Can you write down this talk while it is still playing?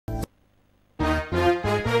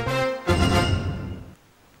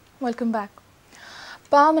Welcome back.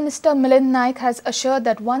 Power Minister Milind Naik has assured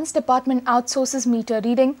that once department outsources meter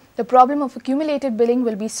reading, the problem of accumulated billing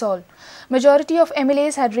will be solved. Majority of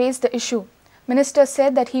MLAs had raised the issue. Minister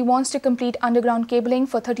said that he wants to complete underground cabling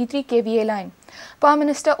for 33 kVA line. Power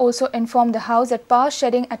Minister also informed the House that power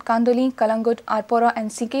shedding at Kandoli, Kalangut, Arpora and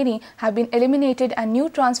Sikeni have been eliminated and new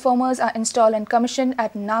transformers are installed and commissioned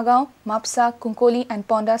at Nagaon, Mapsa, Kunkoli and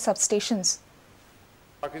Ponda substations.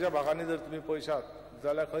 बाकीच्या भागांनी जर तुम्ही पळयशात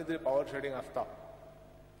जाल्यार खंय तरी power shading आसता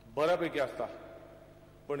बऱ्यापैकी आसता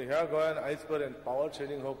पण ह्या गोंयान आयज पर्यंत पावर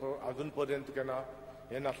शेडिंग हो अजून पर्यंत केन्ना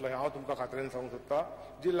हे नासलें हांव तुमकां खात्रेन सांगूंक सोदतां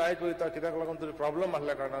जी लायट वयता कित्याक लागून तरी प्रॉब्लेम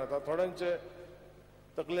आसल्या कारणान येता थोड्यांचे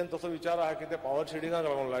तकलेन तसो विचार आहा की ते पावर शेडिंगाक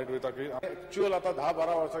लागून लायट वयता की एक्चुअल आतां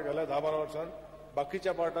 10-12 वर्सां गेल्या 10-12 वर्सान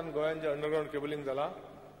बाकीच्या पार्टान गोंयान जे अंडरग्राउंड केबलिंग जाला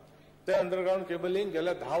ते अंडरग्राउंड केबलिंग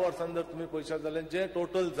गेल्या 10 वर्सान जर तुम्ही पळयशात जाल्यार जे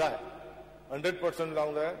टोटल जाय 100%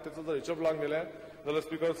 जावंक जाय तेचो जर हिशोब लावन गेले जाल्यार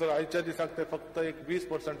स्पीकर सर आयच्या दिसाक ते फक्त एक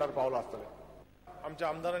 20%आर पावला आसतले आमच्या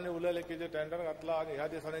आमदारांनी उलयले की जे टेंडर घातला आनी ह्या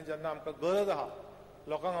दिसांनी जेन्ना आमकां गरज आहा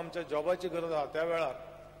लोकांक आमच्या जॉबाची गरज आहा त्या वेळार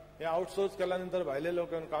हे आउटसोर्स केल्या नंतर भायले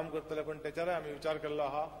लोक येवन काम करतले पण तेच्यारय आमी विचार केल्लो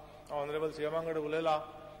आहा ऑनरेबल सीएमा कडेन उलयला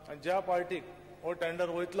आनी ज्या पार्टीक हो टेंडर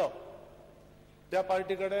वयतलो त्या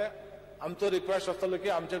पार्टी कडेन आमचो रिक्वेस्ट आसतलो की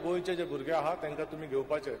आमचे गोंयचे जे भुरगे आहा तांकां तुमी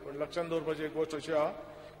घेवपाचे पण लक्षांत दवरपाची एक गोष्ट अशी आहा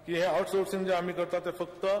की हे आउटसोर्सिंग जे आम्ही करता ते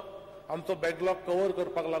फक्त आमचो बॅकलॉग कव्हर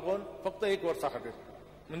करपाक लागून फक्त 1 वर्सा खातीर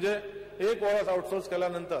म्हणजे 1 वर्स आउटसोर्स केल्या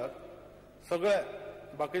नंतर सगळे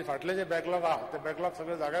बाकी फाटले जे बॅकलॉग आहा ते बॅकलॉग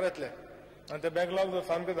सगळे जाग्यार येतले आनी ते बॅकलॉग जर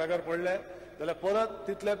सामके जाग्यार पडले जाल्यार परत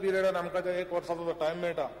तितल्या पिरियडान आमकां ते 1 वर्साचो जो टायम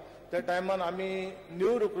मेळटा त्या टायमान आमी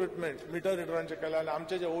न्यू रिक्रुटमेंट मिटर रिडरांचे केले आनी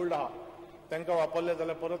आमचे जे ओल्ड आहा तांकां वापरले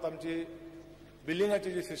जाल्यार परत आमची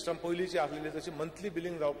बिलिंगाची जी सिस्टम पयलींची आसलेली तशी मंथली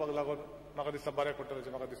बिलिंग जावपाक लागून म्हाका दिसता बरें पडटलें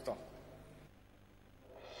अशें म्हाका दिसता.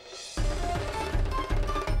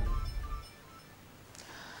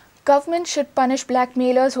 Government should punish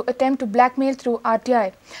blackmailers who attempt to blackmail through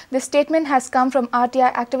RTI. This statement has come from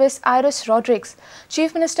RTI activist Iris Rodrigues.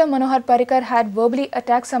 Chief Minister Manohar Parrikar had verbally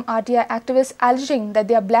attacked some RTI activists alleging that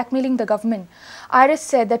they are blackmailing the government. Iris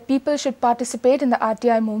said that people should participate in the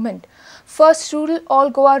RTI movement. First Rural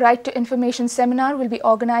All Goa Right to Information seminar will be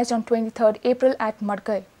organized on 23rd April at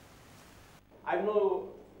Madkai. I have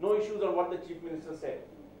no issues on what the Chief Minister said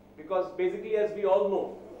because basically as we all know,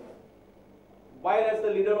 while as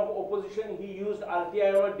the leader of opposition he used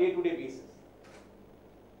RTI on a day-to-day basis.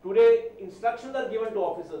 Today instructions are given to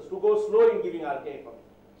officers to go slow in giving RTI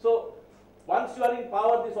information. So once you are in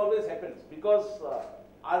power this always happens because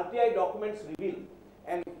RTI documents reveal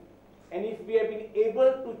and if we have been able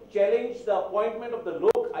to challenge the appointment of the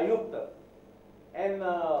Lok Ayukta and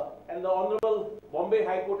the Honorable Bombay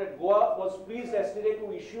High Court at Goa was pleased yesterday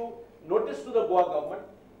to issue notice to the Goa government.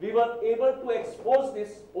 We were able to expose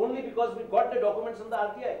this only because we got the documents from the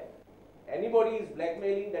RTI. Anybody is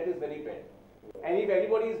blackmailing, that is very bad. And if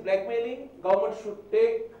anybody is blackmailing, government should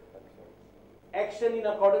take action in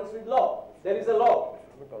accordance with law. There is a law.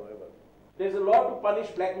 There is a law to punish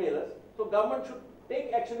blackmailers. So government should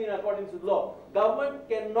take action in accordance with law. Government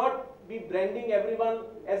cannot be branding everyone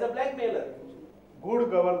as a blackmailer. Good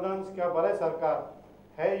governance किंवा बरे सरकार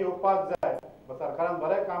हे येवपाक जाय सरकारान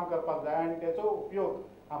बरें काम करपाक जाय आनी तेचो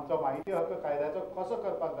उपयोग आमचो माहिती हक्क कायद्याचो कसो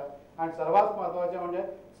करपाक जाय आनी सर्वात म्हत्वाचें म्हणजे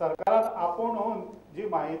सरकारान आपूण होवन जी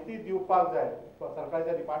माहिती दिवपाक जाय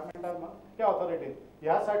सरकारच्या डिपार्टमेंटान किंवा ऑथॉरिटीज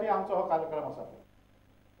ह्या साठी आमचो हो कार्यक्रम आसा.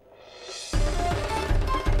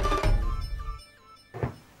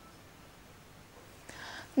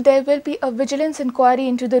 There will be a vigilance inquiry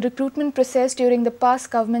into the recruitment process during the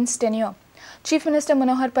past government's tenure. Chief Minister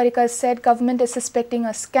Manohar Parrikar said government is suspecting a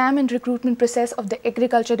scam in recruitment process of the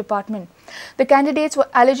Agriculture Department. The candidates were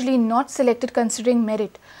allegedly not selected considering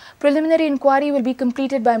merit. Preliminary inquiry will be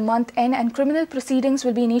completed by month end and criminal proceedings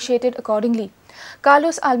will be initiated accordingly.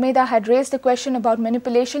 Carlos Almeida had raised the question about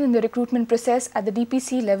manipulation in the recruitment process at the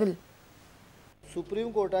DPC level.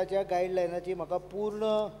 Supreme Courtच्या गायडलायनाची म्हाका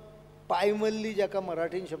पूर्ण पायमल्ली जाका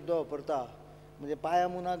मराठीन शब्द वापरता म्हणजे पाया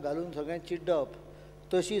मुनाक घालून सगळें चिड्डप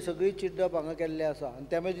तशी सगळी चिड्डप हांगा केल्ली आसा आनी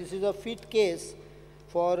त्यामुळे this is a fit case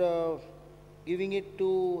for giving it to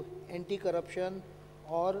anti corruption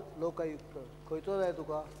or लोक आयुक्त खंयचो जाय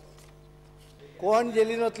तुका कोण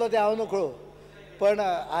जेलीन वतलो ते हांव नकळो पण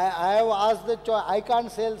I have asked the I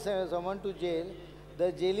can't sell someone to jail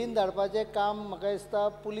the Jelin धाडपाचें काम म्हाका दिसता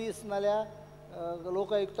पुलीस नाल्यार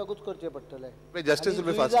लोक आयुक्ताकूच करचें पडटलें जस्टीस विल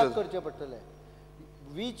बी फास्टर करचें पडटलें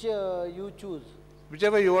which you choose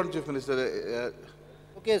whichever you want, Chief Minister.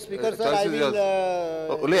 Okay, Speaker sir, I will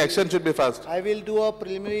only action should be fast. I will do a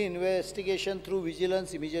preliminary investigation through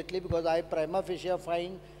vigilance immediately because I prima facie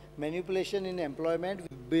find manipulation in employment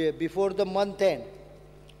before the month end.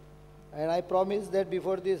 And I promise that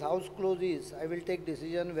before this house closes, I will take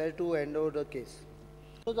decision where to hand over the case.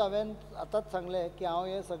 So हांवें आतांच सांगलें की हांव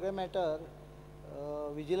हे सगळे matter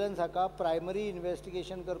vigilance हाका primary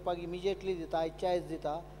investigation करपाक immediately दिता, आयच्या आयज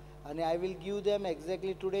दिता, आनी I will give them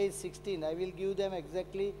exactly, today is 16, I will give them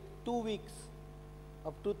exactly 2 weeks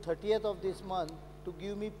up to 30th of this month to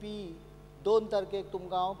give me PE. 2 तारखेक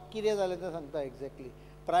तुमकां हांव कितें जालें तें सांगता exactly.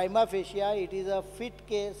 प्रायमा fascia it is a fit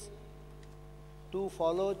case to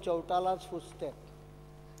follow Chautala's footsteps.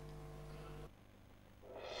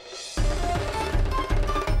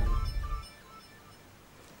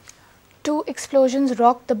 Two explosions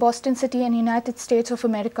rocked the Boston city and United States of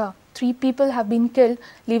America. 3 people have been killed,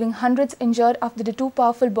 leaving hundreds injured after the 2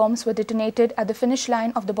 powerful bombs were detonated at the finish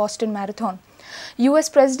line of the Boston Marathon.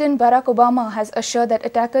 US President Barack Obama has assured that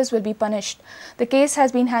attackers will be punished. The case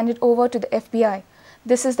has been handed over to the FBI.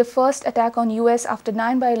 This is the first attack on US after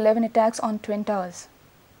 9/11 attacks on Twin Towers.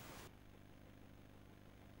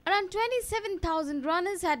 Around 27,000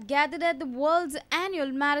 runners had gathered at the world's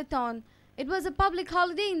annual marathon. It was a public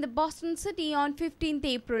holiday in the Boston city on 15th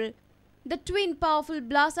April. The twin powerful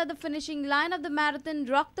blasts at the finishing line of the marathon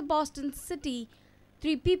rocked the Boston city.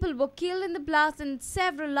 3 people were killed in the blast and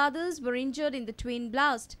several others were injured in the twin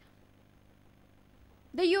blast.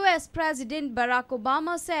 The US President Barack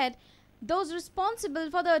Obama said those responsible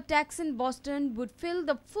for the attacks in Boston would feel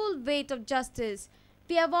the full weight of justice.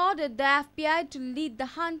 We have ordered the FBI to lead the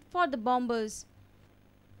hunt for the bombers.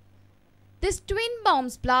 This twin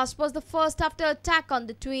bombs blast was the first after attack on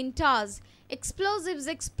the Twin Towers. Explosives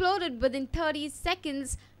exploded within 30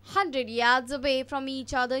 seconds, 100 yards away from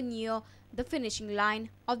each other near the finishing line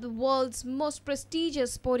of the world's most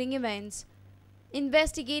prestigious sporting events.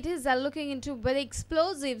 Investigators are looking into whether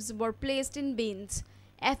explosives were placed in bins.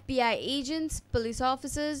 FBI agents, police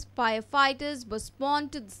officers, firefighters were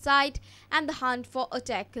spawned to the site and the hunt for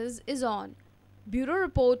attackers is on. Bureau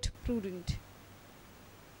Report, Prudent.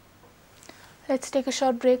 Let's take a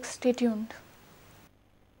short break. Stay tuned.